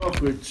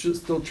we're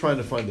still trying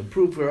to find the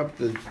proof. We're up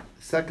the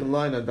second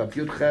line on Daf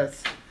Yud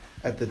Ches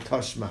at the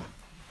Tashma.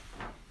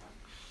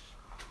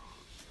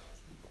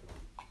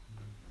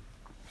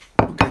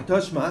 Okay,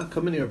 Tashma,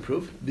 come in here,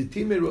 proof.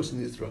 V'timei Rosh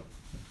Nizro.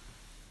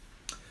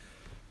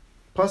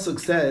 Pasuk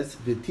says,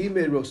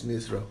 V'timei Rosh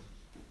Nizro.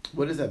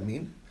 What does that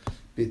mean?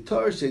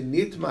 V'tor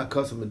she'nitma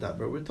kosam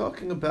medaber. We're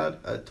talking about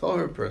a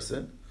Torah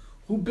person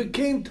who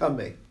became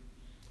Tameh.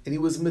 And he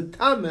was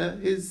Metame,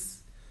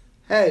 his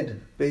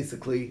head,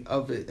 basically,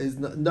 of his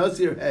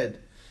Nazir head.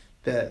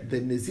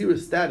 The Nazir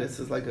status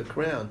is like a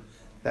crown.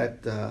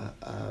 That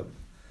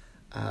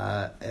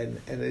and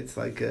it's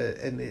like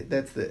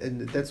that's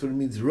what it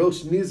means,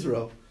 Rosh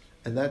Nizro.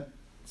 And that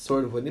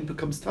sort of, when it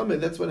becomes Tameh,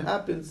 that's what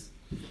happens.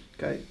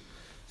 Okay?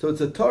 So it's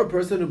a Torah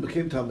person who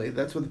became Tameh.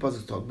 That's what the pasuk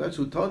is talking about.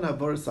 Shuton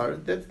havar sar.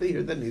 That's the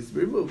hair that needs to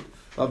be removed.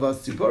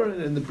 Avas tziporin,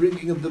 and the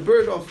bringing of the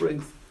bird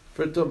offerings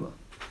for Tumah.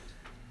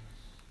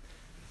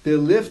 The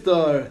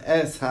liftar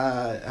es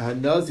ha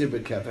nazir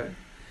bekever,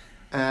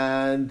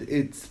 and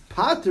it's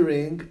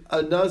pattering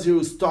a nazir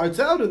who starts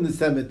out in the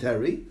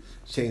cemetery.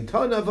 Shein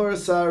ton havar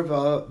sar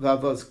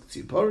vavas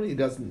tziporin. He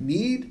doesn't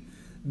need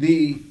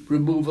the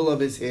removal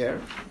of his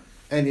hair,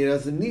 and he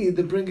doesn't need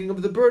the bringing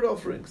of the bird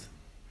offerings.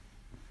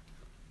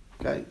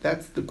 Okay,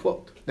 that's the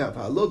quote. Now,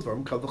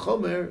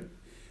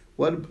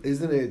 what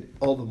isn't it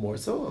all the more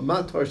so? A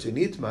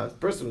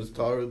person who's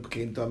tar who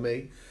became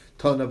tamei,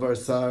 tanavar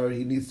sar,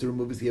 he needs to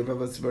remove his hair. He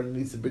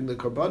needs to bring the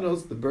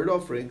korbanos, the bird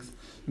offerings.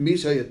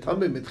 Misha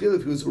yatamei mitchil,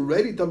 if he was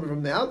already tamei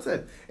from the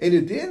outset, and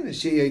it didn't.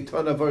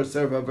 Tanavar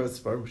sar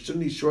vavaspar.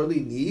 Shouldn't he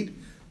surely need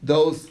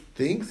those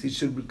things? He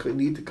should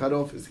need to cut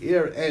off his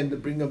hair and the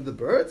bring of the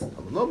birds.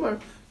 Tamlomar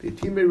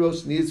v'timei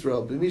rosh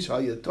nizrael b'misha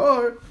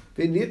yatar.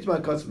 So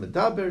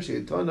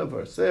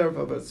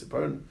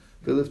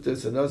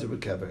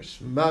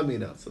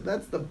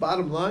that's the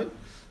bottom line,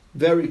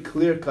 very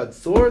clear-cut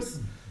source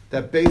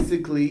that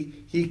basically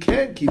he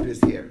can keep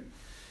his hair.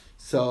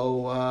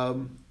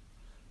 So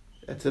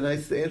that's a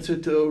nice answer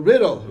to a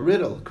riddle,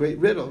 great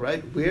riddle,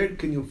 right? Where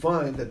can you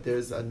find that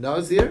there's a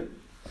Nazir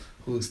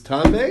who's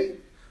Tameh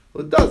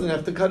who doesn't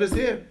have to cut his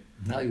hair?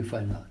 Now you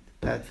find out.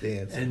 That's the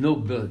answer. And no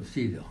birds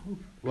either.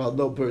 Well,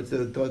 no birds,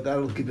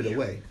 that'll give it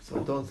away.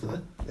 So don't.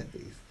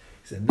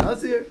 He's a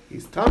Nazir,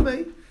 he's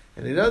Tameh,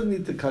 and he doesn't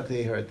need to cut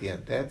the hair at the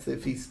end. That's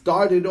if he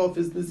started off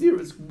his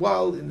Naziris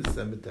while in the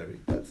cemetery.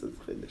 That's his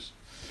Chiddush.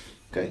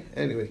 Okay,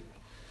 anyway.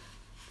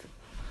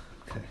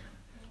 Okay.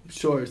 I'm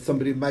sure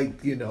somebody might,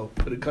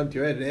 put a gun to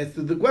your head and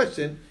answer the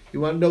question.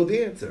 You want to know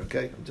the answer,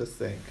 okay? I'm just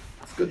saying.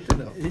 It's good to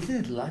know.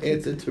 Isn't it logical?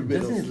 Answer to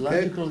riddles. Isn't it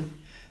logical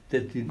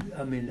that,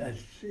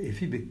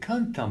 if you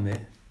become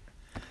Tameh,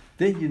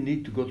 then you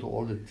need to go to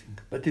all the things.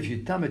 But if you're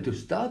Tameh to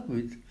start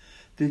with,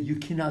 then you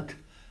cannot.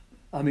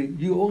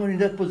 You're already in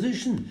that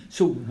position.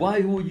 So why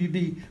would you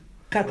be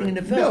cutting in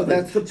the first place? No,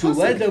 that's the so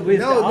whether we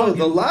the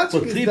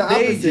logic is the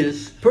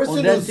opposite.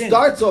 Person who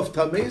starts off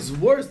Tameh is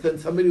worse than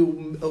somebody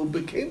who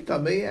became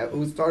Tameh,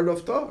 who started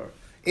off Tahor,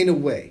 in a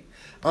way.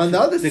 On the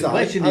other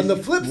side, on the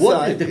flip side,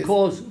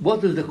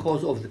 what is the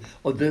cause of the?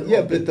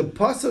 Yeah, but the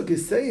pasuk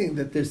is saying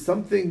that there's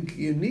something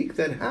unique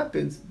that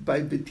happens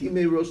by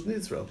B'timei Rosh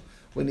Nizro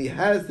when he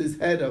has this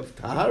head of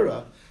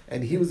Tahara.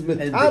 And he was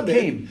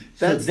metameh.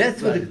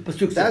 That's what the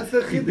pasuk says. That's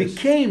the He chiddush.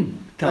 became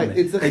tameh. Right,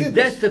 it's a and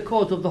that's the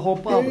cause of the whole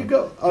problem. There you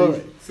go. All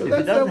right. So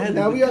if that's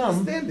now we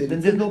understand it. Then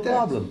it's there's no text.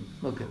 problem.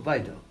 Okay,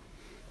 weiter.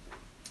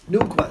 New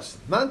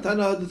question. Man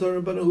Tana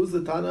Torah Rabbanan. Who's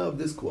the Tana of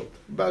this quote?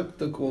 About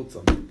to quote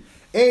something.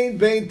 Ein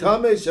bein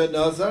tameh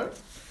shenazar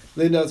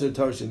le'nazar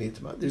tar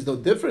shenitma. There's no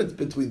difference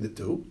between the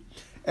two.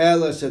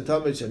 Ela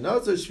shetameh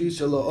shenazar shvi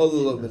shelo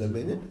ololo min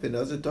aminyan.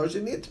 V'nazar tar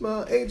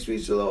shenitma ein shvi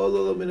shelo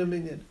ololo min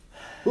aminyan.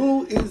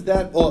 Who is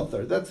that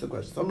author? That's the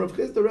question. Some Rav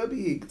Chisda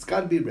Rebbe, it's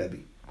got to be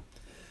Rebbe.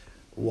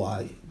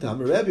 Why?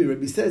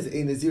 Rebbe says,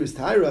 "Ein Naziris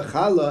Tahira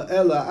Chala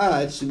Ela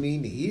Ad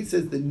Shemini." He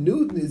says the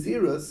new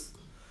Naziris,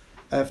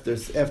 after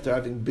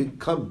having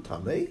become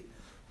Tameh,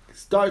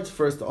 starts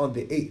first on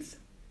the 8th.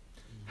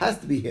 Has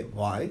to be him.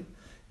 Why?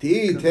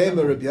 If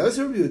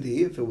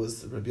it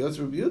was Rabbi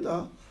Yosef Rabbi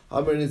Yehuda,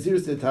 Amar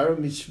Naziris Tahira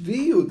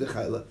Mishviu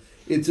Dechayla.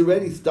 It's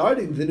already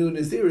starting the new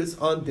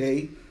Naziris on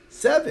day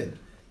 7.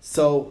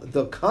 So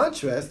the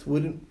contrast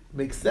wouldn't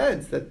make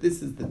sense that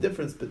this is the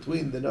difference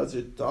between the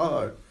Nazir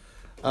Tahar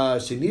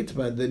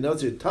Shenitma and the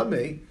Nazir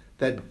Tameh,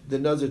 that the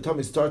Nazir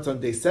Tameh starts on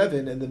day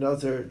 7 and the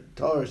Nazir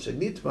Tahar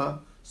Shenitma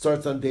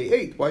starts on day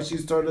 8. Why should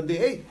he start on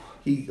day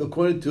 8?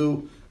 According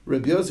to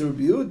Rabbi Yosef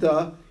Rabbi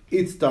Yehuda,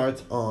 it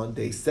starts on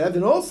day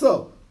 7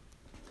 also.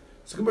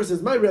 So Gemara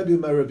says, my Rabbi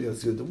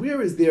Yosef Yehuda,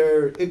 where is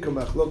their Ikar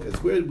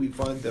Machlokas? Where did we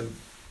find them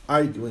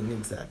arguing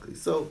exactly?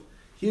 So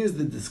here's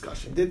the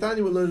discussion.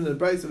 Detani will learn in the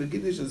Brayso of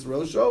Giddush as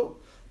Rosho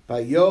by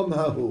Yom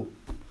Hahu.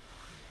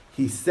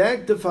 He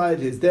sanctified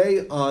his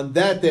day on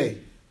that day.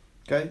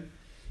 Okay?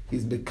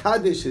 He's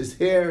Mekadesh his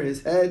hair,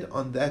 his head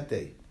on that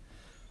day.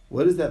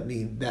 What does that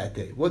mean, that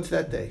day? What's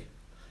that day?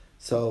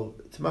 So,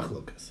 it's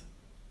Machlokas.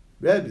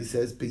 Rebbe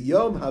says,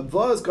 B'yom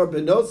Havaz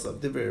Karbanos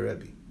of Divrei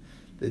Rebbe.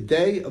 The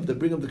day of the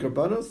bring of the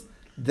Karbanos,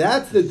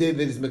 That's the day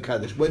that is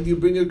Mekadesh. When do you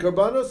bring your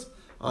Karbanos?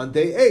 On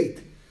day 8.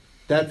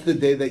 That's the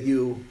day that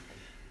you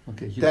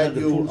Okay, that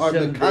you are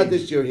 7 Mekadesh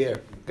days. your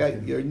hair. Okay,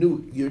 your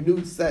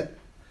new set.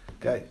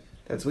 Okay,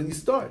 that's when you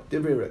start.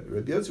 Divrei Rebbe.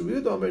 Rabbi Yosef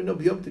Yehuda Omer no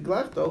b'yom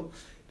tiglachto.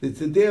 It's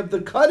the day of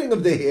the cutting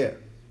of the hair.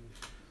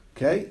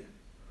 Okay,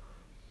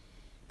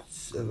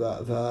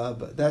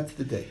 that's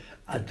the day.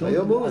 I thought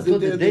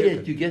the day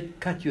that you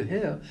cut your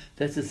hair,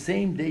 that's the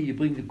same day you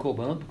bring the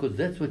korbanot, because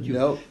that's what you.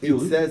 No, it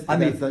you, says I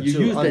mean, that's not you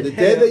true. use On that the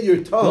hair, day that you're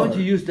tahor. Don't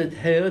you use that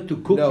hair to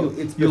cook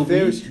it's your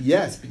beferish, meat?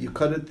 yes, but you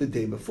cut it the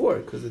day before,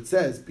 because it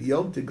says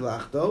b'yom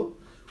tiglachto,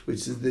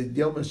 which is the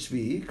Yom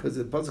HaShvi, because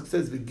the pasuk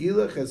says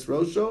v'gilach es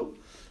rosho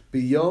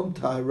b'yom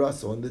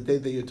taharaso, on the day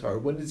that you're tahor.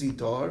 When is he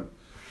tahor?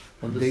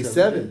 On the Day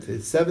 7th.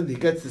 It's 7th. He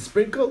gets the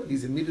sprinkle.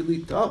 He's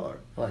immediately tahor.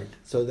 Right.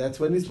 So that's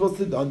when he's supposed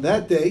to. On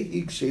that day,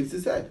 he shaves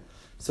his head.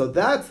 So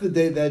that's the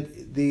day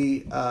that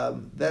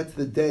that's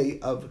the day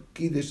of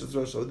Kiddush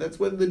Rosh. That's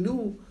when the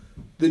new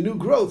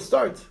growth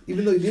starts.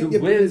 Even though you didn't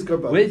get his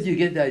korban. Where do you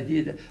get the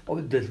idea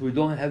that we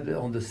don't have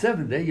on the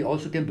 7th day? You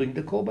also can bring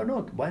the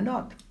korbanot. Why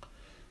not?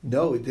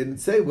 No, it didn't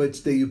say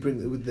which day you bring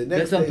the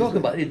next. That's what I'm day talking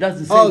about. It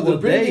doesn't say the what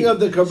bringing day. of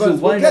the korban. So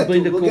why not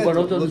bring the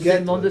korbanot on the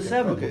Okay,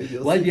 7th? okay,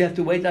 Why see. do you have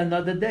to wait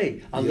another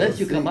day? Unless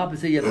you You'll come see. up and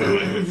say you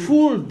have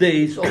full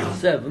days of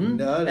 7,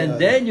 and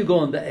then you go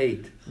on the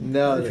 8th.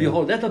 No, If you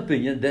hold that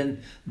opinion,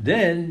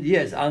 then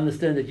yes, I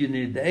understand that you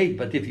need the 8.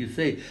 But if you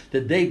say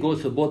the day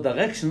goes for both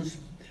directions,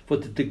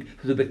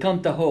 to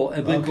become tahor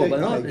and bring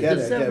korbanot, I get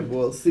it's it. the 7th.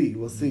 We'll see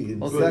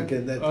in a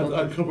second.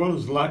 Are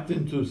korbanos locked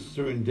into a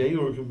certain day,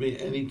 or it can be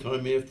any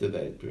time after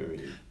that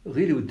period?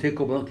 Really, we take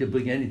korbanot, you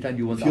bring any time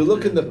you want. If you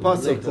look in the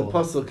pasuk,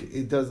 pasuk,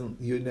 it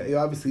doesn't. You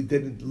obviously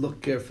didn't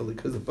look carefully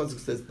because the pasuk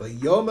says,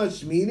 "Bayom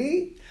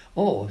Hashmini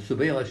Oh, so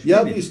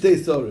Yavi Shtei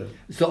Sorim."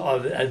 So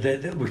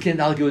we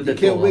can't argue with You that.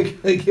 can't wiggle.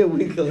 We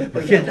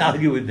can't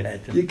argue with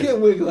that. You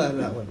can't wiggle on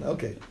that one.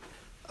 Okay.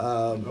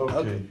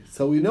 Okay.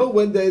 So we know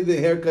when day the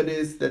haircut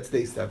is. That's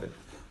day 7.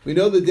 We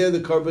know the day of the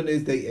korban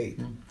is day 8.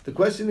 The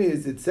question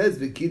is, it says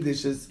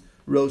v'kiddushes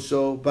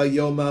rosho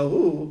bayom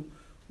hahu.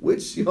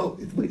 Which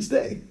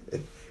day?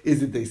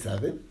 Is it day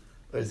 7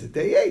 or is it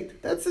day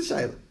 8? That's the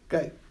shaila.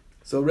 Okay.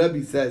 So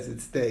Rebbe says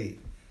it's day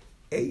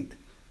 8,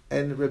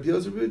 and Rabbi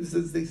Yosef says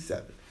it's day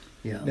 7.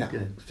 Yeah. Now,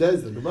 Okay.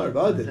 says the Gemara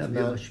about it. That'd be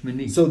Now, a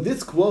shmini. so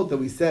this quote that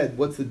we said,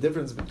 what's the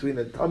difference between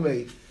a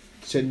tamei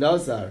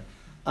shenazar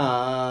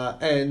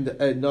and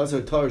a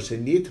nazar tar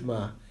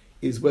shenitma,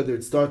 is whether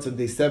it starts on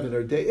day 7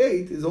 or day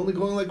 8, is only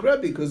going like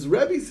Rebbe, because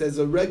Rebbe says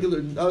a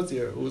regular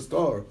nazir who was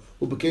tar,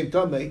 who became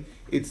tamei,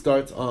 it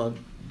starts on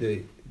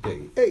day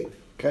 8.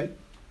 Okay.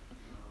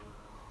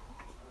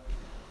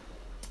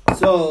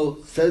 So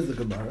says the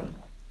Gemara.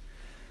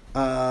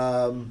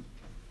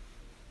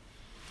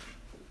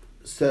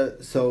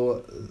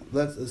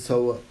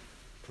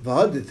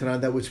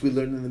 V'haditran, that which we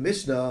learned in the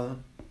Mishnah,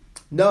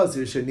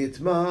 Nazir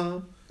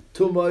shenitma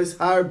tumois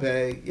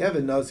harbe. You have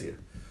a Nazir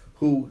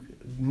who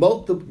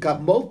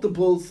got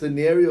multiple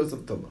scenarios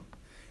of tumah.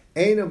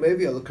 Eino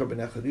maybe al korban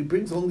echad. He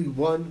brings only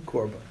one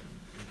korban.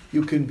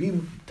 You can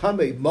be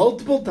tamei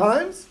multiple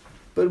times,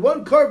 but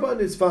one korban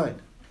is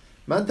fine.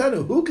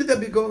 Mantanu, who could that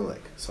be going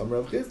like? Some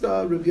Rav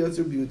Chisda, Rabbi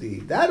Yosef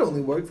Yehudi. That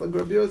only works like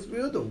Rabbi Yosef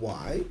Yehuda.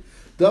 Why?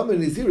 Dam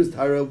and Nizirus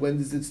Tara. When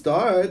does it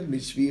start?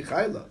 Mishvi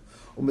Chayla.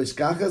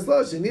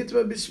 Because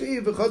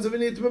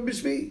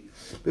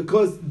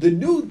the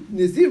new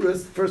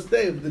Nazirus, first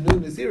day of the new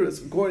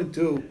Nazirus, according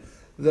to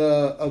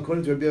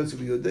Rabbi Yosef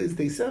Yehuda, is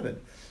day 7,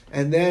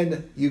 and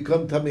then you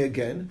come tummy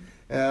again,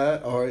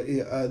 or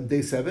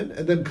day 7,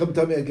 and then come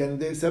tummy again on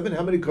day 7.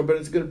 How many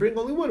korbanos are you going to bring?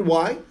 Only one.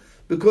 Why?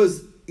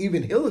 Because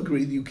even he'll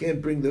agree that you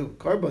can't bring the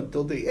korban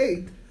until day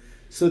 8.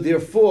 So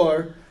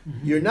therefore,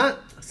 you're not.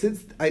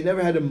 Since I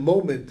never had a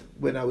moment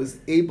when I was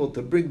able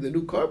to bring the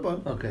new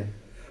korban. Okay.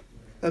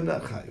 I'm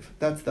not chayiv.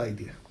 That's the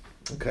idea.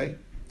 Okay?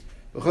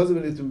 So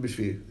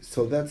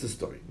that's the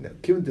story. Now,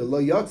 kimin de lo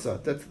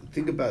yatsa, that's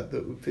think about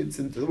the fits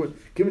into the word.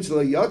 Kimin de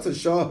lo yatsa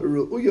shah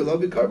ru'uya lo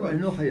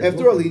b'karban.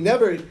 After all, he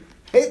never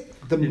hit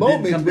the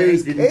moment where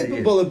he's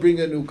capable of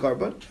bringing a new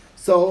korban.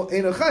 So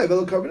ein chayiv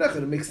el korban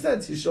echad. It makes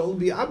sense. He should only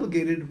be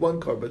obligated one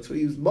korban. So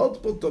he used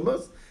multiple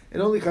tumas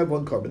and only chayiv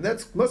one korban.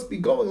 That must be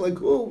going like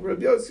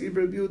Rabbi Yossi,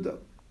 Rabbi Yehuda.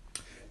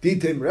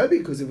 Ditem Rebbe,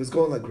 because it was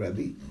going like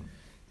Rebbe.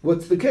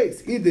 What's the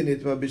case? Idin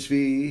itma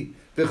b'shvi,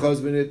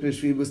 v'chazben it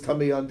b'shvi was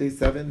tummy on day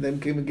 7, then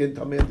came again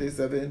tummy on day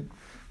 7.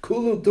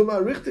 Kulu tuma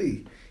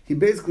richti. He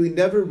basically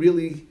never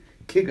really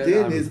kicked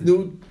in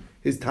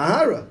his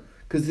tahara,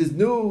 because his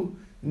new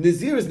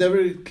nazir is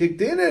never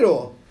kicked in at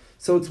all.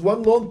 So it's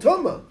one long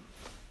tuma.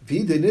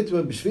 V'idin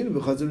itma b'shvini,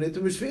 v'chazben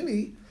itma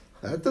b'shvini.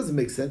 That doesn't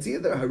make sense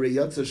either. Harei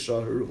yatsa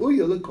shahar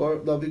uya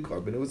lavi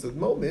korban. It was a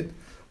moment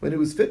when it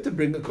was fit to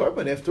bring a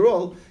korban. After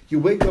all, you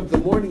wake up the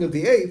morning of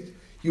the 8th,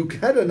 you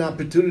had an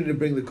opportunity to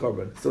bring the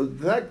korban. So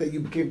the fact that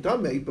you became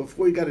tamei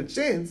before you got a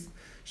chance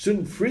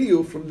shouldn't free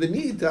you from the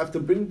need to have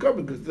to bring the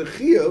korban, because the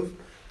chiyuv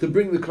to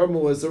bring the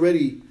korban was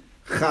already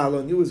chal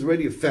on you, was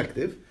already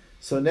effective.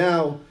 So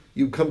now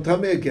you come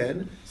tamei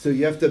again, so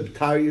you have to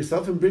tire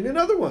yourself and bring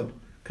another one,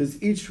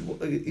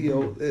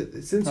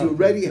 Because since you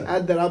already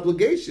had that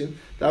obligation,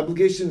 the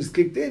obligation is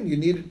kicked in. You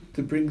needed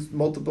to bring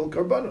multiple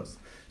karbanos.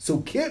 So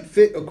can't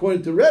fit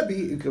according to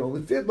Rebbe. It can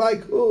only fit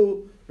like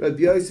who? Rabbi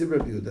Yosef,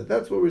 Rabbi Yehuda.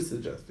 That's what we're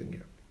suggesting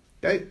here.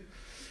 Okay.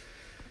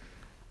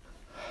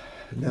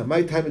 Now,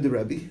 my time of the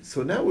Rebbe.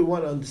 So now we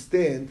want to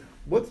understand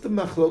what's the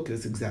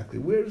machlokas exactly.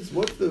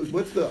 What's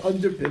the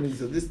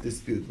underpinnings of this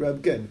dispute?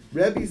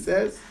 Rebbe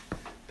says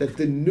that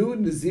the new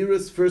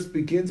Naziris first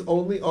begins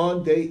only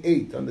on day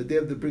 8, on the day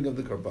of the bringing of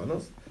the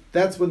karbanos.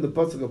 That's when the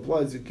pasuk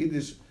applies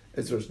Kiddush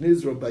es Rosh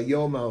Nizro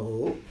bayom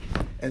hahu.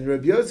 And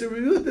Rabbi Yosef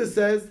Yehuda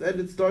says that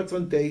it starts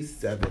on day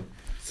 7.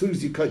 As soon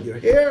as you cut your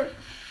hair,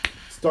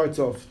 starts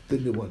off the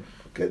new one.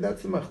 Okay,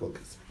 that's the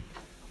machlokas.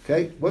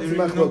 Okay, what's the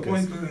machlokas? No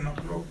point to the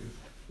machlokas.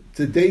 It's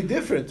a day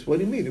difference. What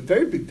do you mean? A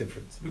very big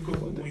difference. Because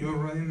you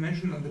already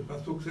mentioned that the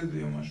pasuk says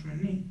Yom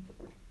HaShmini.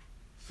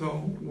 So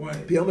why?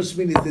 Yom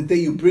HaShmini is the day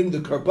you bring the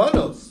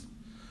karbanos.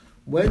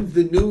 When's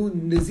the new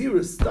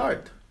Naziris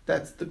start?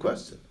 That's the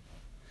question.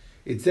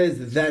 It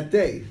says that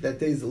day. That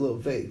day is a little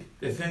vague.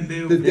 The same day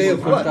of the day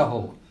of what?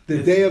 The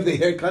Yes. day of the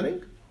hair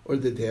cutting or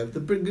the day of the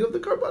bringing of the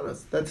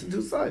karbanos? That's the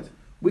two sides.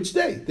 Which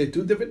day? They're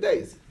two different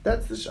days.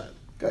 That's the shayla.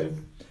 Okay.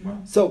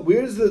 Well, So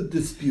where's the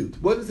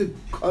dispute? What is it?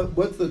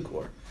 What's the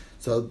core?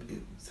 So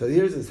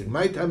here's the thing.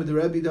 My time of the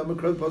Rebbe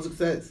Damakron pasuk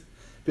says,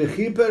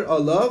 "V'chiper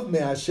alav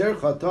me'asher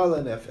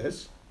chatal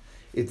nefesh."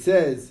 It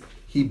says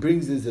he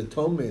brings his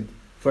atonement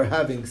for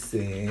having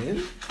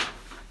sin,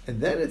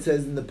 and then it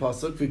says in the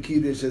pasuk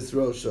 "V'kiddush es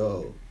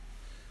rosho."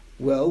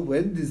 Well,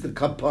 when is the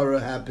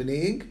kapara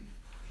happening?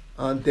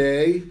 On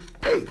day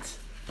 8.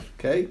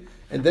 Okay,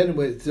 and then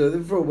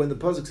therefore when the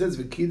pasuk says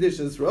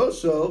 "V'kiddush es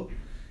rosho,"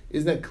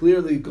 isn't that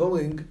clearly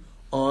going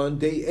on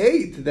day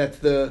 8? That's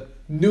the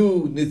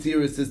new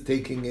Naziris is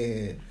taking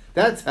in.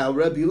 That's how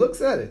Rabbi looks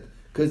at it,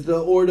 because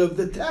the order of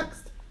the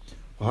text.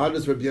 Well, how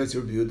does Rabbi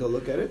Yosef Rabbi Yehuda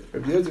look at it?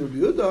 Rabbi Yosef Rabbi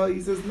Yehuda,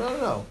 he says,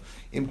 no.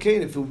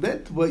 Imkain, if it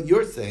meant what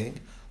you're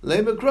saying,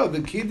 le'makra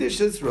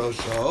v'kiddush es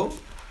rosho,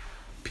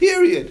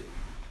 period.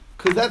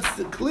 Because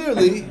that's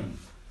clearly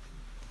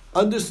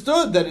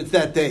understood that it's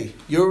that day.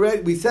 You're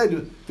right. We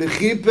said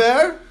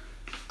v'chiper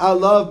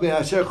alav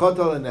me'asher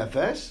chotal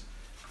nefesh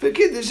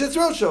v'kiddush es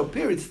rosho,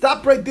 period.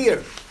 Stop right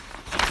there.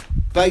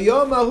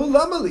 Vayomahu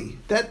lamali.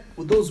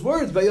 Those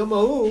words,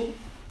 Vayomahu,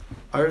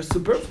 are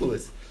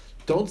superfluous.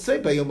 Don't say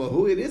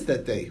Vayomahu, it is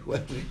that day.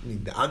 What do you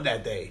mean, on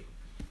that day?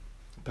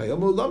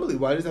 Vayomahu lamali.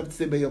 Why does it have to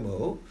say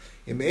Vayomahu?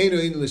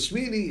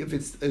 If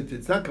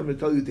it's not coming to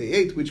tell you day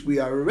 8, which we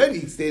are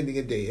already standing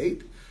in day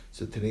 8,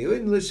 so today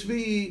in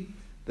Lishvi,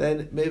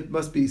 then it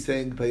must be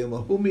saying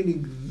Vayomahu,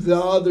 meaning the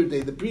other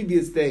day, the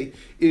previous day,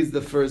 is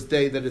the first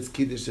day that it's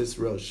Kiddush es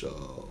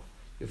Rosho.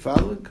 You're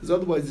following? Because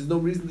otherwise there's no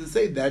reason to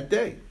say that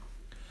day.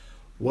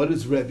 What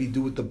does Rebbe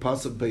do with the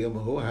pasuk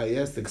Bayamahu? He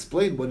has to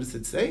explain what is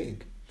it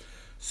saying.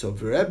 So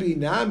for Rebbe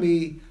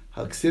Nami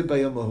Haksib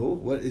Bayamahu,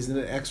 what isn't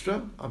it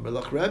extra?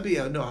 Amalach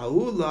Rebbe, no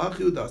Hahu Lach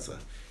Yudasa.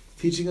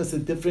 Teaching us a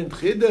different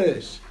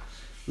chiddush.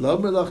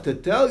 Lamerlach to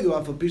tell you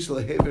Afal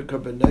Pishla Hever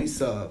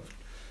Karbanaisav.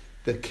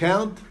 The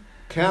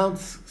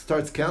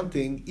starts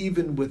counting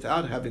even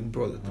without having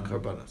brought the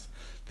karbanas.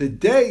 The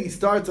day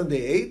starts on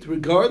day 8,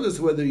 regardless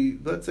whether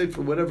let's say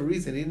for whatever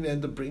reason he didn't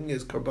end up bringing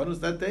his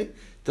karbanos that day.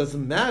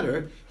 Doesn't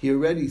matter. He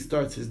already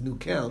starts his new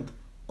count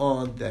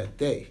on that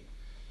day.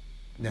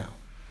 Now,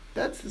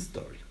 that's the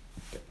story.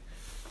 Okay.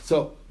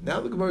 So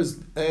now the Gemara is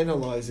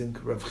analyzing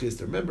Rav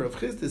Chisda. Remember, Rav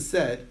Chisda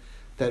said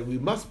that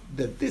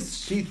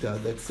this shita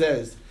that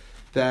says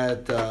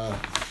that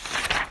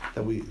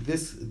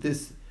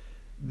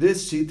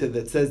this shita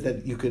that says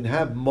that you can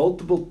have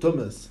multiple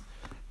tumas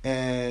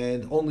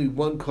and only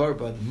one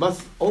karban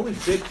must only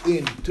fit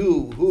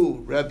into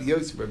who? Rabbi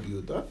Yosef, Rabbi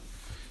Yehuda.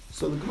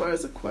 So the Gemara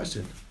has a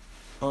question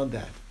on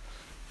that.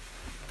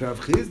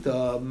 What's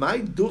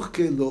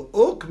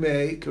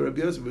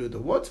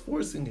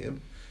forcing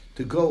him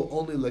to go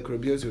only like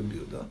Rabbi Yosef, Rabbi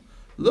Yehuda?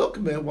 Look,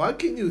 man, why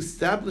can you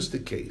establish the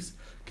case?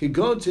 The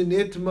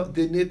chazia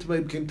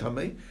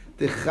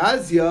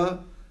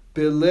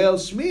belel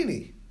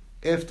shmini.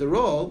 After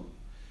all,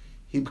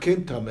 he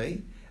became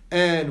tamei,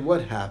 and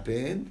what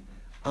happened?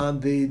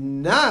 On the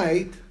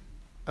night,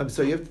 I'm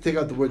sorry, you have to take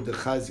out the word the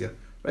chazia,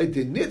 right?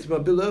 The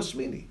nitma bilel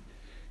shmini.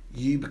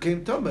 He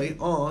became tamei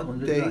on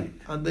the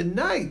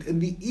night, in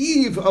the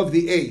eve of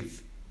the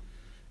 8th.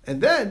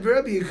 And then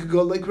Rebbe, you could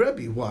go like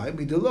Rebbe. Why?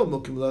 Midolo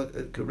mokim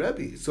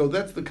Rebbe. So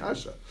that's the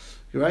kasha,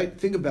 right?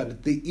 Think about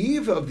it. The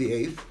eve of the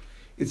 8th,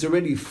 it's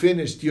already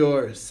finished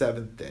your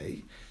 7th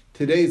day.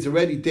 Today is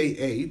already day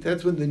 8.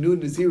 That's when the new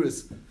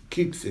Naziris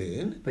kicks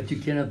in. But you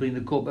cannot bring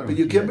the korban. But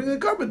you can't bring the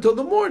korban until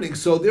the morning.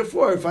 So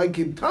therefore, if I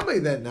came tamei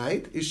that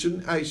night,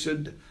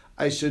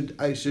 I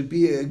should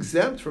be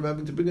exempt from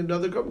having to bring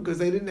another korban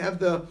because I didn't have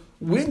the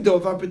window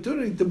of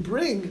opportunity to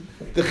bring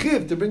the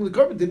chiv, to bring the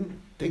korban didn't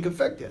take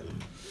effect yet.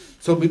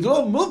 So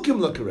midlo mulkim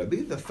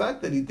lakarebi, the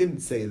fact that he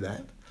didn't say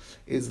that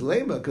is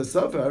lema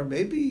kasavar.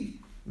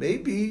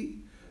 Maybe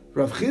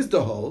Rav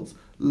Chisda holds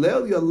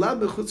leil yalam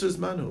mechutzers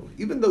manu.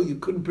 Even though you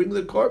couldn't bring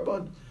the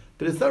korban,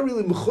 but it's not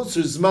really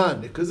mechusar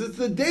zman, because it's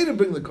the day to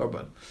bring the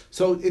korban.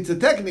 So it's a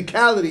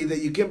technicality that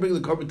you can't bring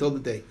the korban till the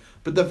day.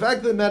 But the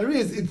fact of the matter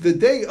is, it's the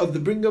day of the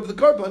bringing of the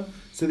korban,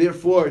 so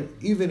therefore,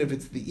 even if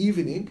it's the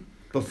evening,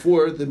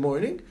 before the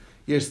morning,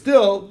 you're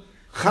still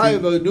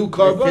chayiv a new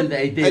korban,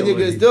 and you're going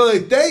to still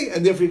 8 day,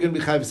 and therefore you're going to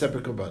be chayiv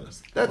separate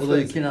korbanos. That's although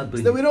you cannot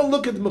bring so we don't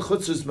look at the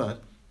mechutzer zman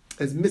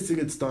as missing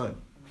its time.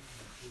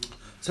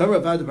 So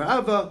Rav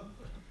Barava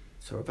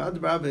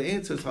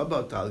answers, how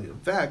about Talia? In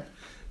fact,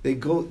 they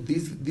go.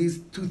 These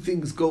two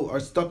things are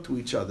stuck to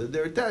each other.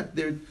 They're attached.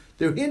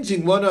 They're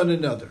hinging one on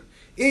another.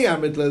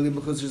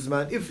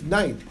 If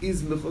night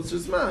is mechutzer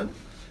zman,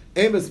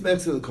 emes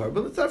mechzer the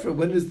korban. Let's start from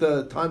when is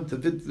the time to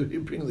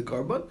bring the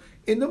korban?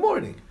 In the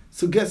morning.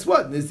 So guess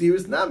what?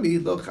 Naziris nami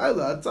lo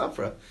chayla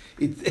atzafra.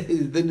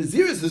 The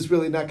Naziris is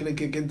really not going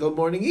to kick in until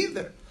morning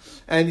either.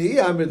 And then it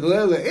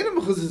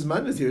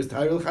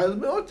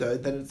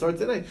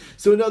starts at night.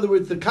 So in other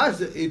words, the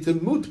kasha, it's a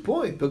moot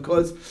point,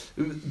 because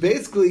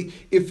basically,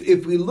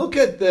 if we look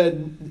at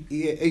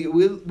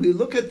we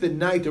look at the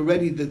night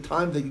already, the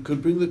time that you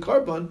could bring the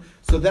korban,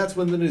 so that's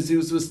when the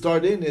Nazirus will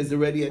start in, is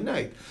already at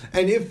night.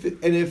 And if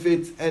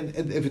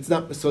it's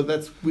not, so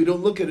that's, we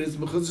don't look at it as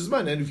mechutzer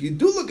zman. And if you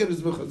do look at it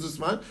as mechutzer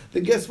zman,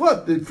 then guess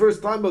what? The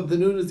first time of the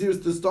new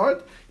Nazirus to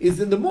start is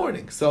in the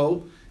morning.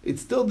 So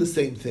it's still the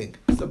same thing.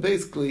 So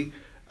basically,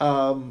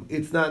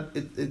 it's not.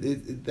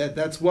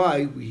 That's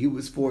why he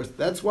was forced.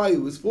 That's why he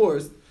was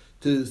forced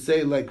to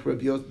say like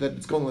Rabbi Yosef, that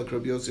it's going like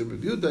Rabbi Yosef,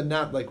 Rabbi Yehuda,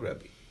 not like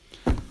Rabbi.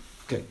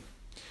 Okay,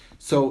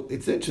 so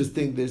it's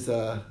interesting. There's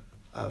a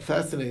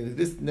fascinating.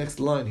 This next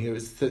line here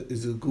is a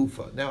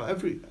gufa. Now,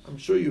 I'm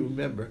sure you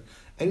remember.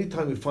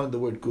 Anytime we find the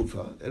word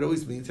gufa, it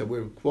always means that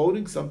we're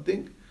quoting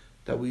something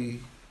that we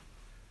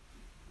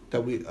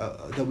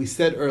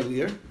said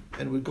earlier,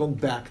 and we're going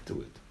back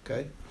to it.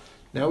 Okay.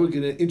 Now we're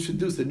going to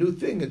introduce a new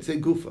thing and say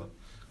gufa.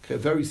 Okay,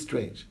 very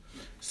strange.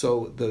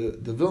 So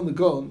the Vilna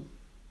Gaon,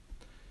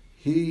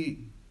 he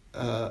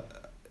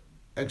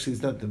actually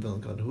it's not the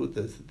Vilna Gaon. Who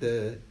does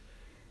the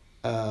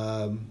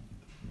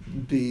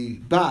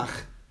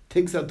Bach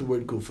takes out the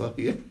word gufa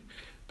here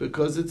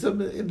because it's a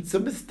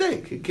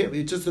mistake. It can't be.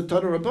 It's just a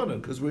Tana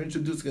Rabbanan because we're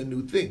introducing a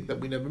new thing that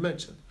we never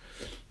mentioned.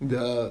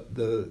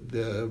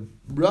 The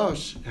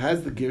Rosh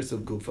has the gears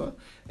of gufa,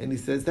 and he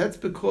says that's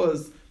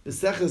because the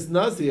Seches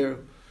Nazir,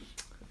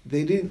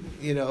 they didn't,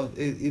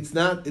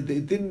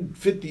 it didn't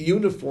fit the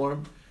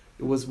uniform.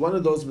 It was one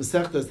of those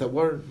Masechtas that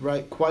weren't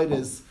quite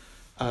as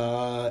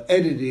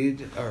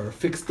edited or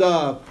fixed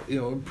up,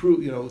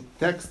 improved,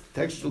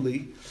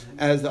 textually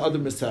as the other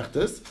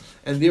Masechtas,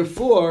 and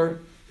therefore,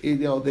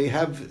 they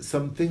have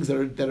some things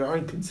that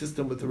aren't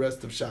consistent with the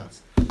rest of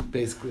Shas.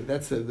 Basically,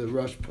 that's the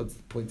Rosh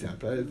points out.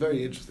 But it's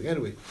very interesting.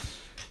 Anyway,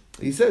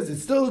 he says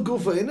it's still a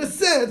gufa in a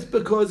sense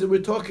because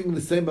we're talking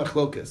the same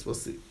machlokas. We'll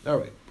see. All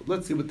right,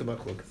 let's see what the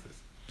machlokas is.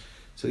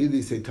 So either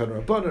you say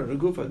Tana Rabbanan or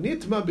Gufa.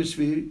 Nitma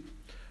b'shvi,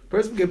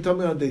 person came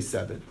tummy on day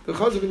 7.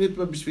 Because of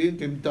nitma b'shvi,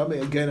 came tummy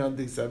again on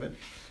day 7.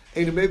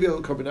 And maybe a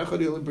korban echad,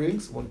 he only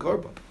brings one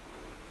korban.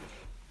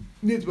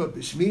 Nitma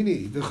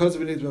b'shmini, because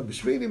of nitma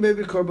b'shmini,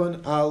 maybe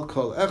korban al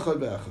kol echad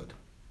ve'echad.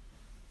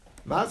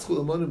 Maschul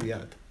amonu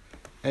miyad,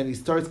 and he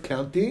starts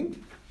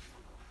counting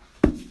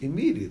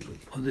immediately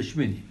on the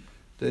shmini,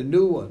 the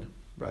new one,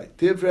 right?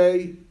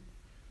 Divrei.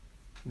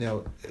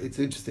 Now it's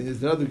interesting.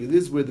 There's another.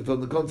 This is where the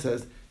Vilna Gaon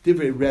says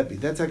Divrei Rebbe.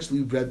 That's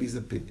actually Rebbe's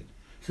opinion.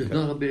 So it's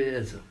not Rabbi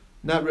Eliezer.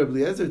 Not Rebbe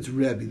Eliezer, it's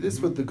Rebbe. This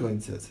is what the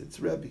Gaon says. It's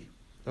Rebbe.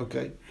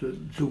 Okay.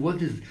 So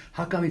what is?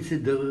 How come it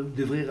said the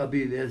Divrei Rabbi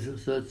Eliezer?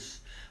 So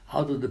it's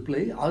out of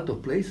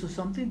place or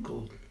something?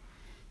 Or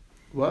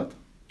what?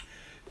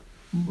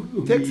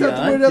 Takes out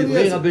the word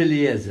Divrei Rabbi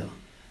Eliezer.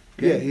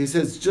 Okay. Yeah, he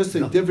says just say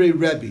Divrei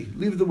Rebbe.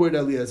 Leave the word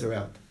Eliezer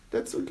out.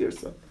 That's what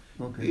Girsa.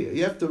 Okay.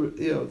 You have to.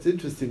 It's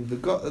interesting.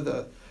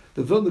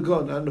 The Vilna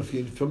Gaon, I don't know if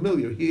you're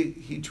familiar,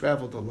 he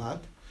traveled a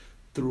lot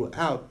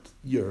throughout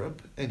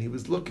Europe, and he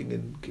was looking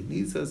in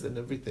Kenizas and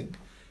everything,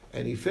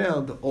 and he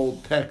found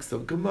old texts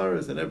of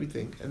Gemaras and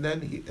everything, and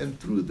then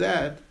through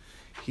that,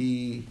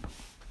 he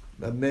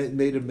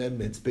made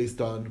amendments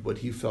based on what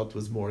he felt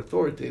was more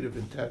authoritative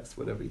in text,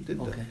 whatever he did.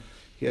 Okay.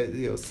 He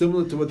had,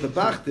 similar to what the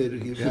Bach did.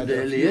 He had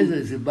the Eliezer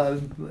is about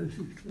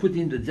put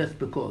in the just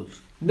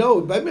because.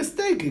 No, by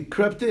mistake, it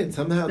crept in.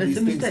 Somehow That's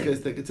these things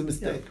get like it's a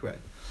mistake, right?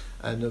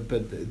 And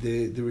but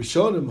the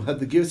Rishonim had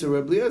the Girsa of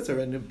Rebbe Eliezer,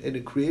 and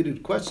it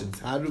created questions.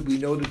 How do we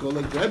know to go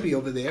like Rebbe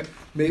over there?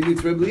 Maybe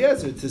it's Rebbe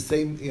Eliezer. It's the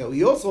same.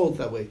 He also holds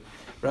that way,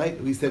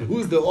 right? We said,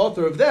 who's the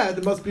author of that?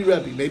 It must be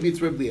Rebbe. Maybe it's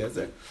Rebbe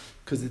Eliezer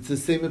because it's the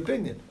same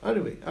opinion.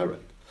 Anyway, all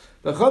right.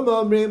 That's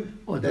Rebbe.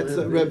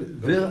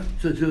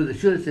 So the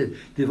Shul said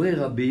Divrei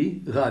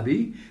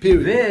Rabbi,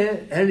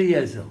 period.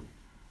 Eliezer.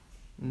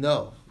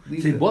 No.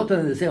 See, both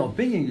are the same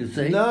opinion. You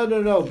say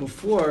no.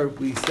 Before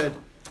we said,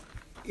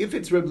 if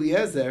it's Rebbe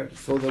Eliezer,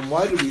 so then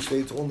why do we say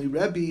it's only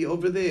Rebbe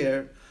over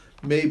there?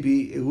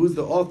 Maybe who's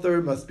the author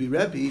must be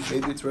Rebbe.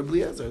 Maybe it's Rebbe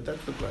Eliezer.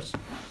 That's the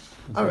question.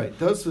 Okay. All right,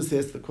 Tosfos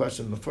asked the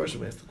question. The first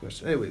one asked the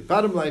question. Anyway,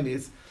 bottom line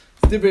is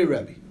it's Divrei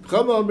Rebbe.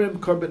 Chama omrim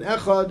korban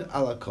echad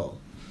ala kol.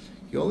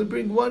 You only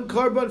bring one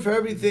korban for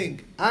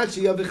everything.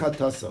 Achi yavi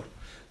chataso.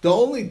 The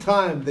only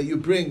time that you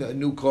bring a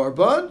new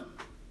korban,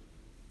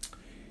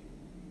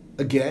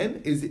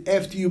 again, is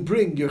after you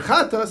bring your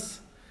chatas,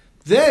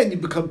 then you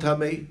become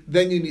tamei,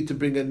 then you need to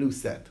bring a new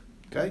set.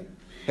 Okay?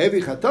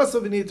 Hevi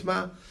chataso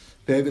v'nitma,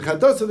 hevi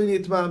chataso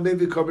v'nitma,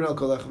 hevi korban al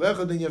kol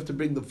achavecha, then you have to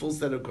bring the full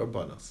set of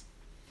korbanos.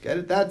 Get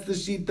it? That's the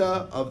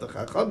shita of the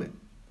chachamim.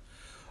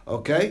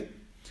 Okay?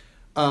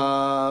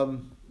 Hevi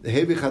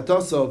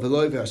chataso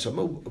v'loi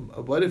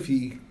v'hasham. What if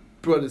he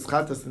brought his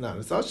chatas and not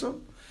his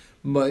hasham?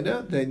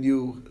 Mina, then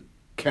you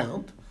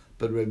count.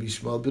 But Rabbi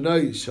Shmuel ben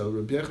Yishal,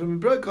 Rabbi Yechon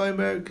ben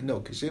Broik,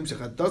 no, kishem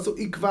shechataso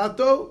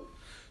ikvato.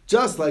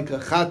 Just like a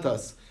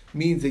chatas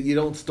means that you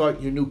don't start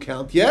your new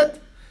count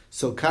yet.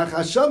 So kach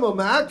hashama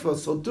ma'akva.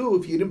 So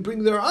too, if you didn't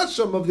bring their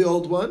hasham of the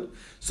old one,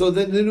 so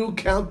then the new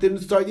count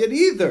didn't start yet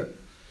either.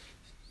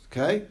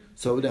 Okay,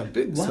 so that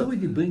big. Why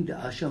would you bring the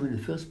asham in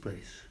the first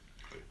place?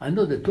 I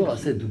know the Torah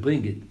said to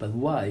bring it, but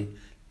why?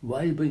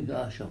 Why you bring the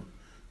asham?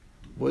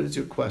 What is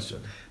your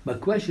question? My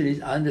question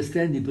is, I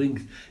understand he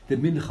brings the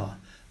mincha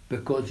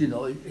because it's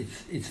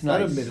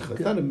Not a nice. mincha. It's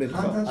not a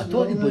mincha. I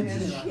thought he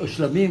brings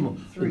shlamim.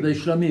 The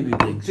shlamim he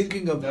brings.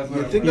 Thinking of you're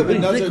He thinking of a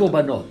brings three nazir.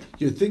 korbanot.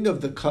 You're thinking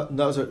of the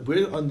nazir.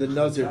 We're on the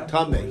nazir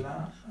tamei.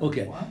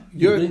 Okay.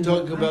 You're bring-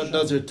 talking about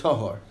nazir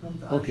tahor.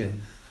 Okay.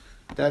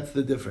 That's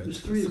the difference.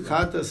 There's three of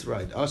them. Chatas,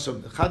 right?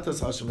 Asham,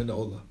 chatas, asham, and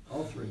ola.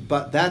 All three.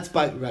 But that's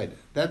right.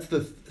 That's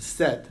the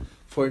set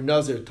for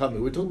nazir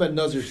tamei. We're talking about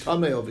nazir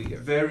tamei over here.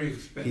 Very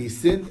expensive.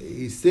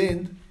 He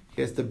sinned.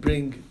 He has to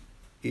bring.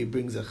 He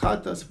brings a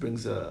chatas.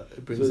 Brings So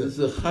a. this is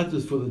a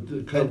chatas for the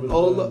And carbon.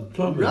 ola,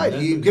 right?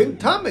 You get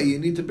tamei. You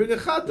need to bring a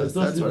chatas.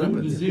 That's what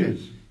I'm saying.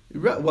 saying.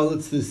 Right. Well,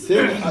 it's the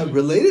sin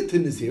related to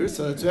nazir,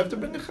 so that's you have to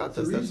bring a chatas. That's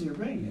the That's reason you're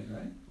bringing it,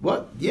 right?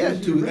 what. Yeah.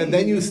 Because you're And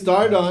then you bringing it,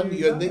 start on.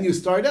 you're And then you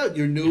start out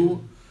your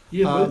new.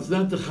 Yeah, but it's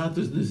not the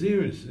chatas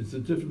naziris. It's a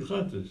different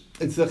chatas.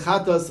 It's the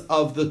chatas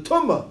of the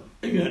tumah.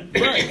 Yeah.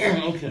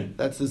 Right. Okay.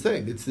 That's the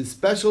thing. It's the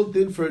special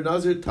din for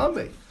nazir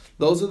tamei.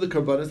 Those are the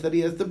karbanos that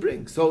he has to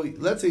bring. So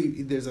let's say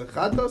there's a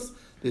chatas,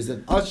 there's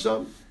an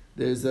asham,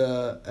 there's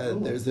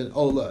an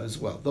ola as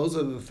well. Those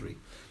are the three.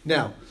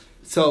 Now,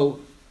 so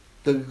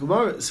the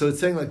Gemara, so it's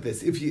saying like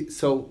this.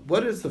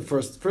 What is the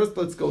first? First,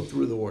 let's go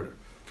through the order.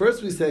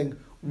 First, we're saying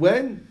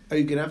when are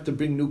you going to have to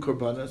bring new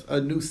karbanos,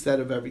 a new set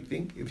of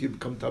everything if you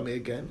become tamei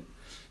again?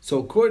 So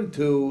according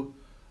to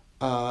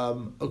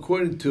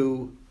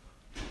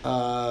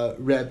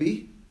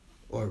Rebbe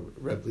or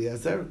Rebbe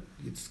Eliezer,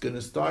 it's going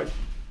to start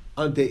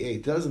on day 8.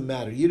 It doesn't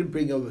matter. You didn't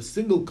bring over a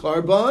single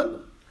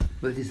karban.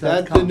 But it's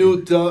That's not the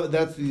new.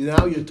 That's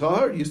now your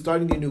tahar. You're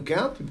starting your new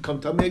count. You become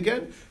tamei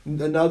again.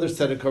 Another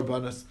set of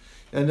karbanas,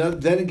 and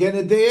then again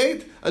at day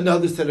 8,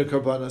 another set of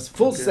karbanas.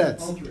 Full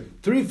sets, All three.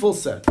 3 full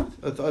sets.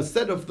 A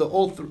set of the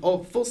all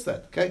full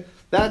set. Okay,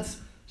 that's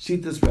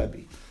Shitas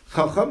Rebbe.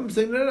 Chacham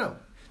saying no.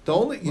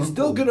 You're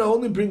still going to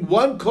only bring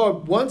one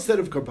set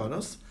of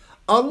karbanos,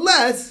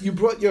 unless you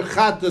brought your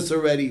chatas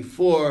already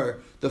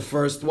for the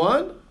first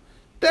one.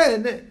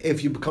 Then,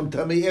 if you become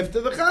tamei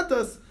after the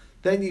chatas,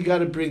 then you got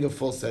to bring a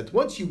full set.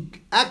 Once you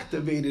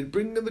activated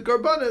bringing the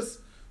karbanos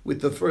with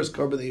the first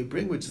karban that you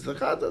bring, which is the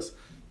chatas,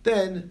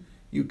 then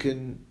you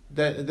can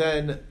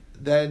then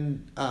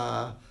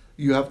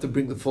you have to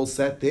bring the full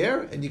set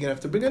there, and you're gonna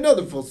have to bring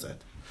another full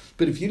set.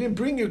 But if you didn't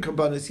bring your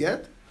karbanos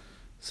yet,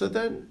 so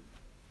then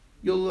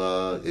you'll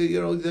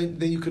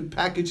then you could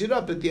package it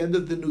up at the end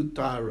of the new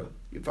tahara.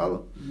 You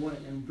follow?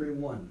 And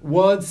bring one.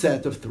 One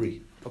set of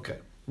 3. Okay,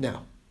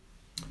 now.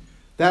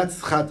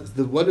 That's chatas.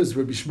 What does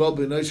Rabbi Shmuel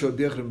ben Yishal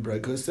Rabbi Yechon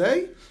ben Broik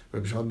say?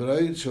 Rabbi Shmuel ben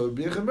Yishal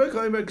Rabbi Yechon ben Broik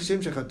Omer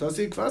Kishem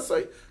shechatasi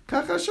ikvasai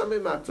kach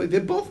hashamim makvei.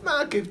 They're both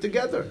ma'akev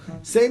together.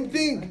 Same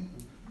thing.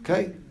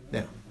 Okay.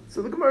 Now,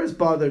 so the Gemara is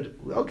bothered.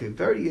 Okay,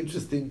 very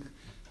interesting.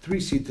 3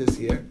 shitas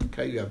here.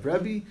 Okay, you have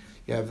Rabbi,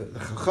 you have the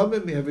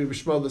Chachamim, you have Rabbi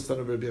Shmuel, the son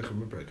of Rabbi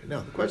Yechon ben Broik.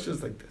 Now, the question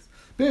is like this: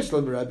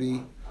 Bishlam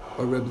Rabbi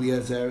or Rabbi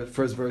Eliezer,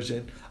 first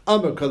version.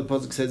 Amar Kol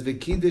Pasuk says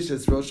v'kidish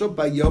es rosho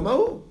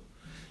bayomahu.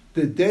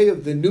 The day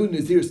of the new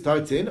Nazir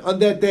starts on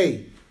that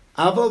day.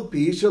 Aval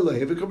Pisha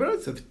Lohev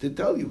Karbanos. To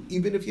tell you,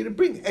 even if you didn't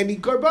bring any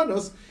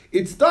Karbanos,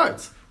 it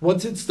starts.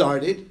 Once it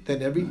started, then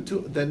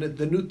then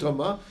the new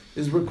Toma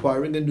is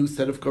requiring a new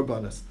set of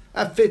Karbanos.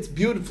 That fits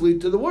beautifully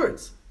to the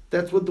words.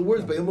 That's what the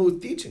words by Yoma was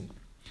teaching.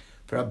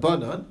 For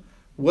Abanan,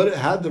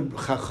 how the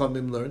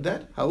Chachamim learned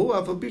that?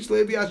 Aval Pisha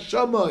Lohev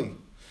Yashamai.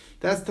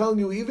 That's telling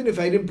you, even if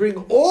I didn't bring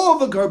all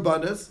the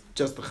Karbanos,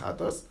 just the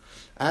Chatas,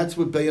 that's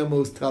what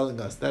Bayamo is telling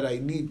us, that I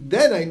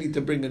need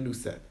to bring a new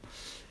set.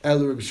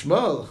 El Rabbi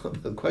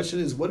Shmuel, the question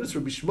is, what does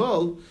Rabbi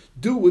Shmuel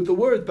do with the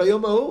word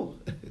Bayomahu?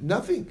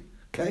 Nothing.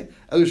 Okay?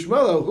 El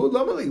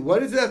Shmuel, what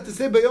does it have to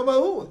say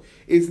Bayomahu?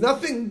 It's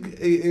nothing.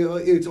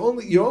 It's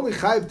only you're only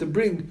chayiv to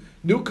bring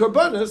new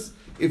karbanas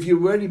if you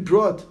already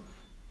brought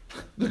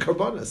the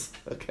karbanas.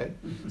 Okay?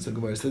 So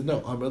Gemara says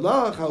no.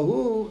 Amrlach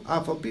hahu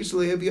afal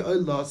pishli hevi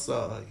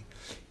oilasai.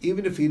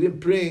 Even if he didn't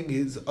bring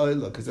his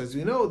oila, because as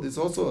we know, there's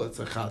also it's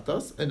a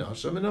chatas, an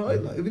asham, and an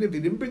oila. Even if he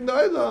didn't bring the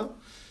oila,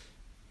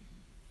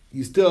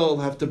 you still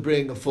have to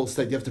bring a full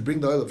set. You have to bring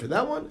the oil for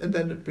that one, and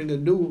then bring a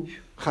new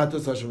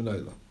chatas Hashem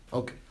oil.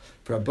 Okay.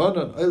 For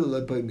abanan oil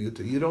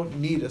le'baymuta, you don't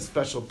need a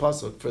special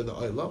pasuk for the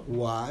oil.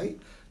 Why?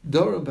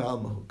 Doram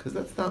ba'almahu, because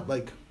that's not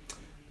like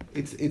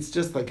it's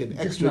just like an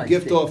extra nice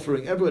gift thing.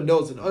 offering. Everyone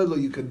knows an oil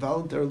you can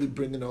voluntarily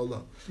bring an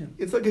oil. Yeah.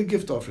 It's like a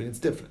gift offering. It's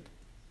different.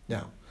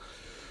 Now,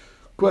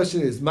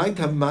 question is, my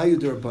tamayu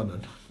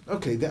derabanan.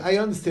 Okay, I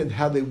understand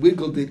how they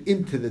wiggled it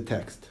into the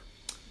text.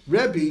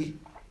 Rebbe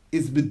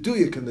is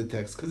beduyik in the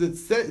text because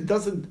it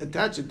doesn't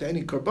attach it to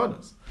any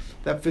karbanos.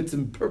 That fits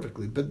in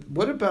perfectly. But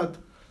what about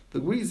the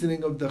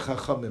reasoning of the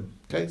chachamim?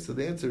 Okay, so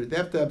the answer is they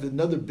have to have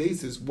another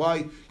basis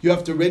why you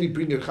have to already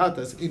bring your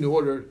chatas in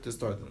order to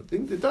start. I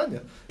think the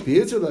Tanya,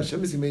 v'Yisrael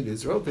Hashem is made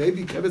Israel.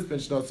 V'Hevi keves ben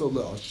shnaso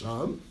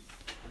le'asham.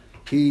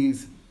 He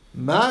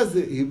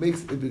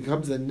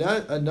becomes a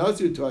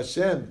nazir to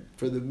Hashem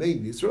for the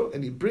maiden Israel,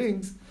 and he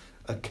brings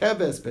a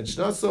keves ben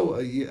shnaso,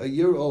 a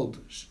year-old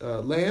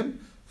lamb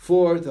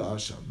for the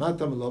asham.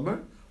 Matam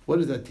lomer. What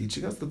is that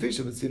teaching us? The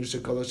fisham is seen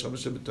shekol Hashem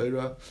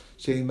shebetoira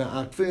sheim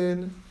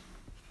ma'akfin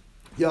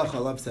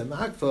yachalav sem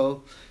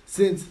ma'akfel.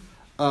 Since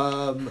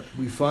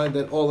we find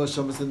that all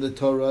hashamas in the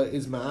Torah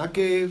is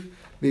ma'akev,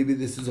 maybe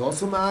this is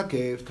also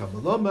ma'akev.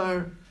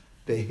 Tamalomar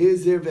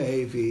behizir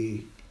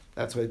vehevi.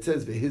 That's why it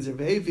says behizir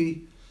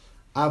vehevi.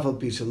 Aval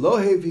pisha lo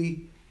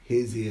hevi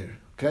hizir.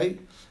 Okay,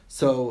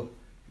 so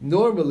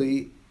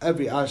normally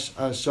every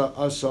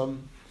asham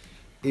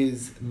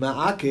is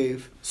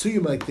ma'akev, so you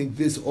might think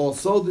this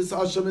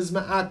asham is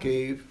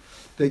ma'akev,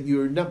 that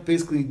you're not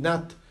basically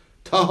not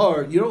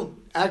tahar, you don't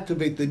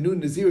activate the new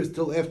nazir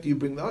till after you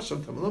bring the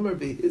asham.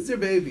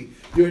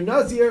 You're a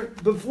nazir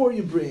before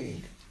you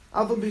bring.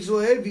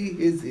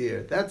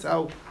 That's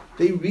how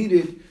they read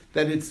it,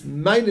 that it's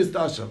minus the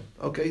asham.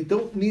 Okay,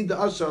 don't need the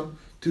asham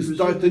to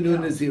start the new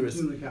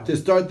naziris. To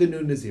start the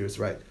new naziris,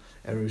 right?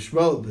 And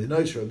Rishmal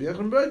b'noish Rabbi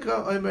Yechon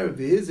Berka Omer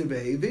v'hizir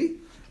v'hevi.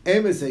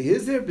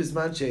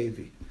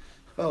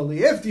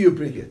 Only after you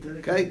bring it.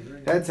 Okay,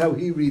 that's how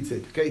he reads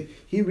it. Okay,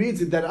 he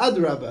reads it that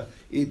Adrabah,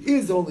 it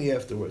is only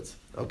afterwards.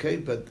 Okay,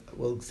 but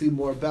we'll see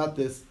more about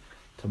this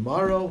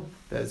tomorrow.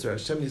 That's our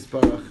Hashem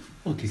Yisparach.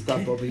 Okay,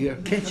 Stop over here.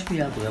 Catch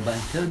me up, Rabbi,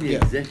 and tell me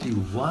Yeah. exactly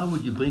why would you bring